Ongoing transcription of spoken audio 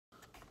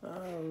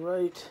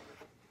Alright,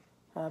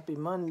 happy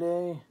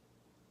Monday.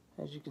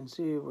 As you can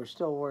see, we're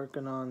still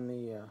working on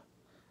the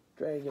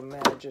Dragon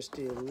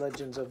Majesty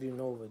Legends of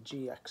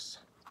UnovaGX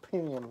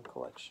Premium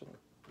Collection.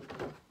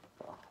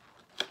 So,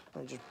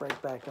 let me just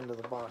break back into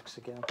the box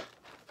again.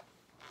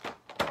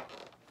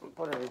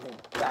 Put everything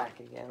back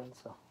again,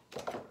 so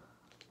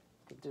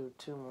we'll do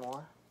two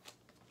more.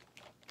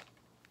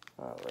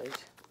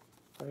 Alright,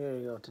 well, here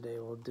you go. Today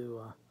we'll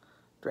do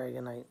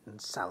Dragonite and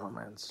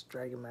Salamence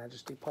Dragon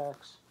Majesty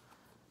packs.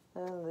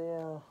 And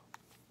the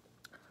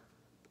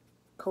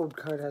code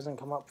card hasn't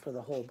come up for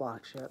the whole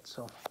box yet,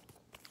 so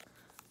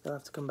you'll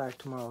have to come back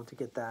tomorrow to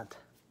get that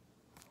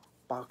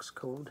box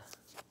code.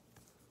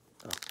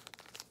 Oh,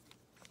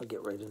 I'll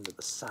get right into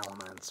the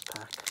Salamence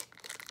pack.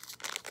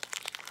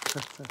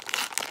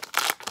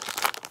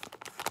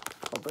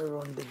 Hope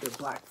everyone did their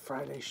Black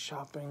Friday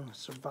shopping,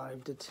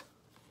 survived it,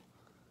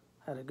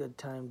 had a good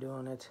time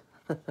doing it.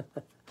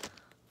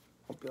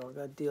 Hope you all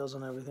got deals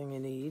on everything you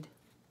need.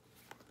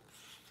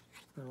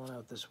 I went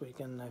out this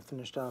weekend and I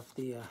finished off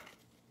the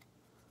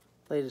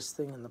latest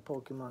thing in the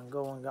Pokemon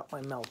Go and got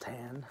my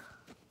Meltan.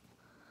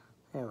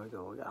 There we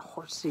go. We got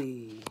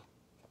Horsey,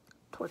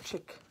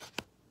 Torchic,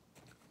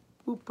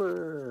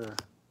 Wooper,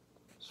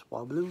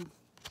 Swablu,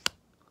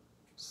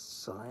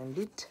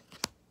 Salandit,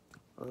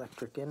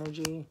 Electric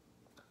Energy,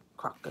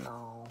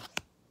 Crocodile,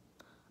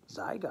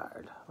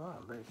 Zygarde. Oh,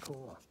 very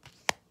cool.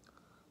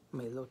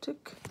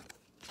 Milotic.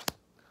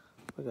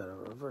 We got a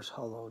reverse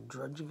hollow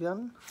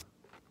Drudgegun.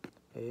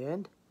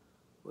 And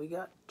we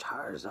got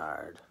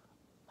Charizard.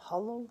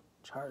 Hollow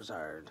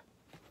Charizard.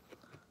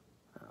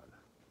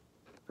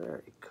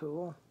 Very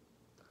cool.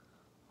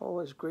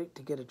 Always great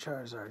to get a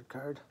Charizard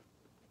card.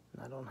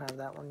 I don't have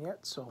that one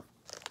yet, so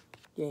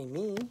yay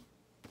me.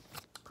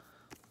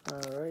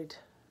 Alright,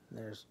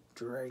 there's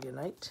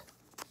Dragonite.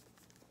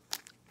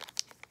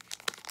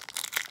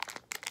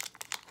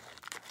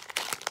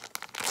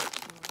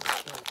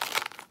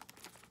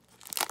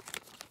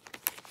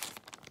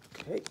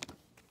 Okay.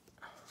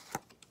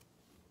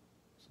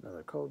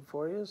 Another code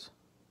for you.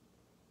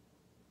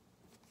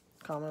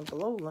 Comment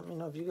below. Let me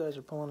know if you guys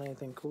are pulling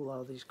anything cool out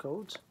of these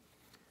codes.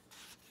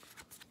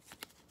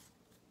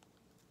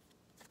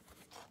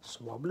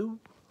 Swablu,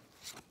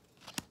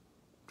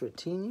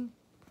 Dratini,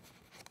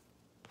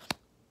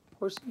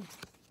 Horsey,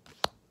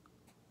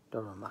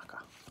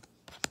 Darumaka,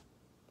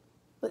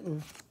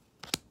 Litten,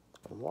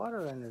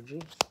 Water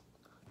Energy,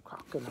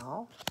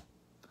 Crocodile,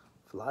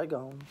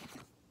 Flygon,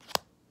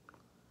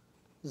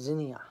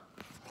 Zinnia.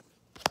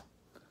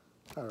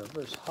 Our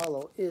reverse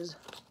hollow is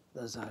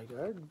the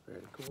Zygarde,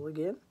 very cool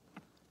again.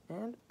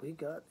 And we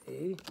got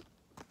a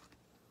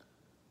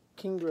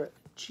Kingdra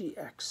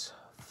GX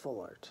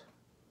full art.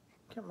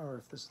 Can't remember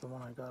if this is the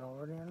one I got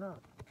already or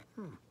not.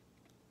 I'm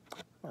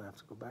gonna have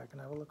to go back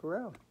and have a look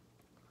around.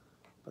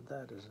 But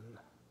that is an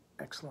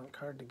excellent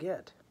card to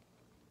get.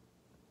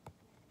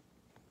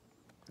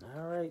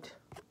 Alright.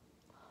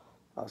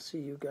 I'll see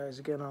you guys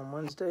again on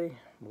Wednesday.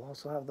 We'll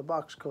also have the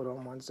box code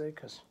on Wednesday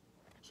because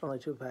there's only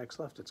 2 packs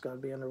left. It's got to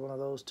be under one of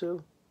those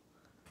two.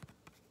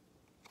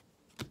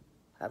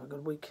 Have a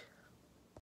good week.